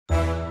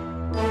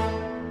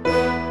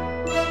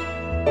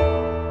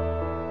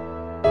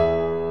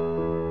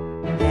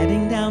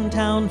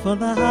town for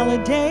the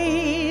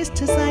holidays,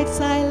 to sights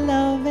I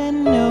love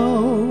and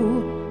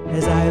know.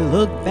 As I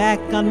look back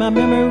on my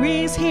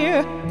memories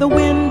here, the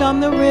wind on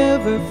the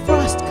river,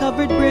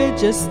 frost-covered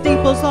bridges,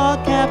 steeples all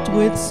capped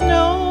with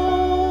snow.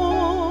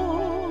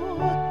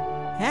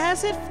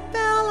 As it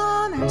fell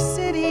on our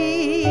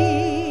city,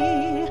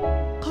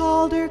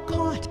 Calder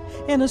caught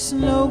in a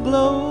snow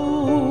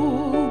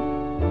globe,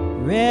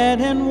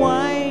 red and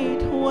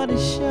white, what a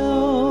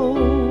show.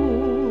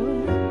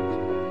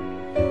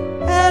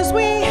 As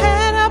we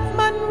head up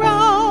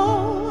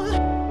Monroe,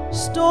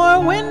 store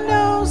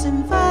windows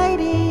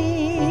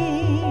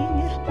inviting,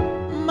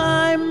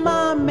 my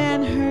mom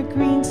and her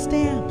green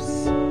stamps,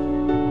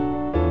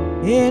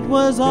 it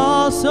was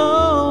all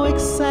so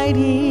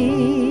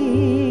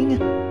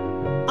exciting.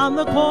 On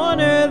the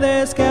corner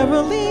there's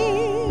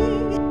caroling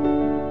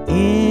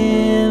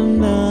in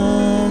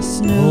the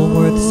snow.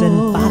 Woolworths and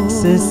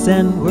Foxes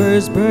and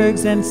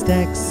Wurzburgs and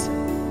Stecks,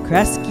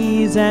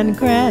 Kresge's and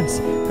Grants,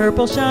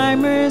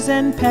 Herpolsheimers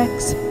and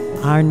Pecks.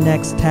 Our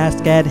next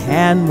task at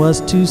hand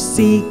was to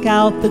seek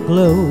out the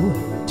glow,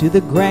 to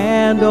the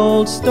grand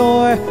old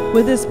store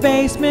with its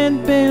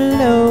basement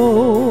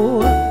below.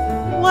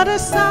 What a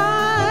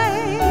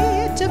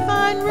sight to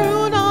find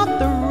Rudolph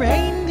the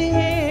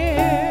reindeer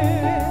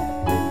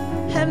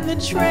and the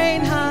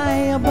train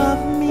high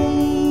above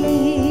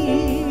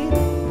me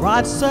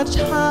brought such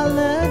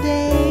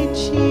holiday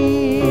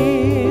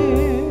cheer.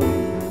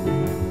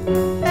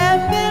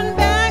 And then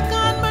back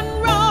on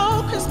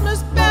Monroe, Christmas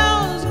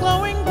bells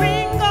glowing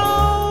green,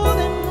 gold,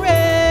 and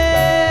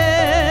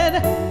red,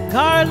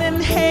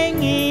 garland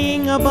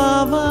hanging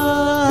above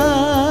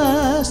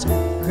us,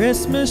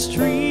 Christmas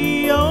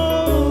tree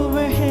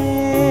overhead.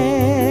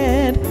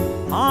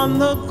 On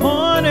the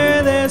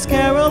corner there's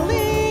caroling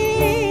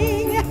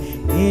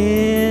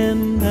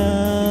in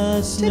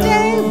the snow.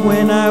 Today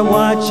when I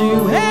watch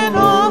you and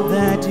all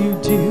that you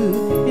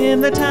do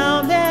in the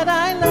town that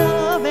I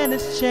love and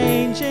its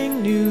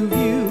changing new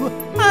view,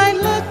 I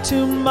look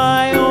to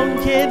my own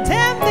kids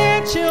and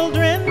their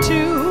children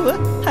too.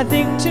 I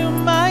think to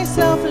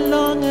myself,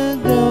 long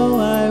ago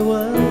I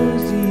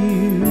was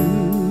you.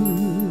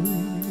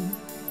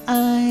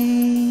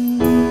 I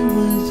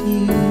was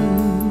you.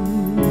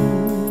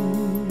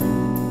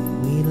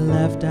 We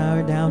left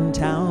our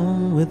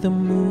downtown with the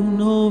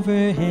moon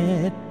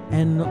overhead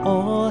and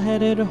all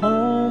headed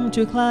home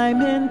to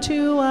climb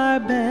into our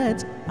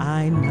beds.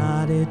 I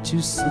nodded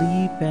to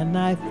sleep and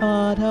I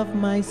thought of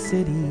my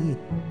city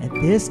at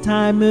this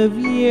time of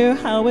year,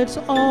 how it's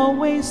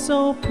always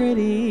so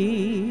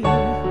pretty.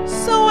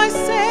 So I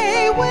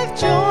say with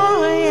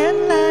joy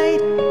and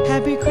light,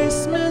 Happy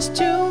Christmas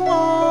to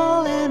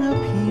all and a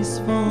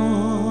peaceful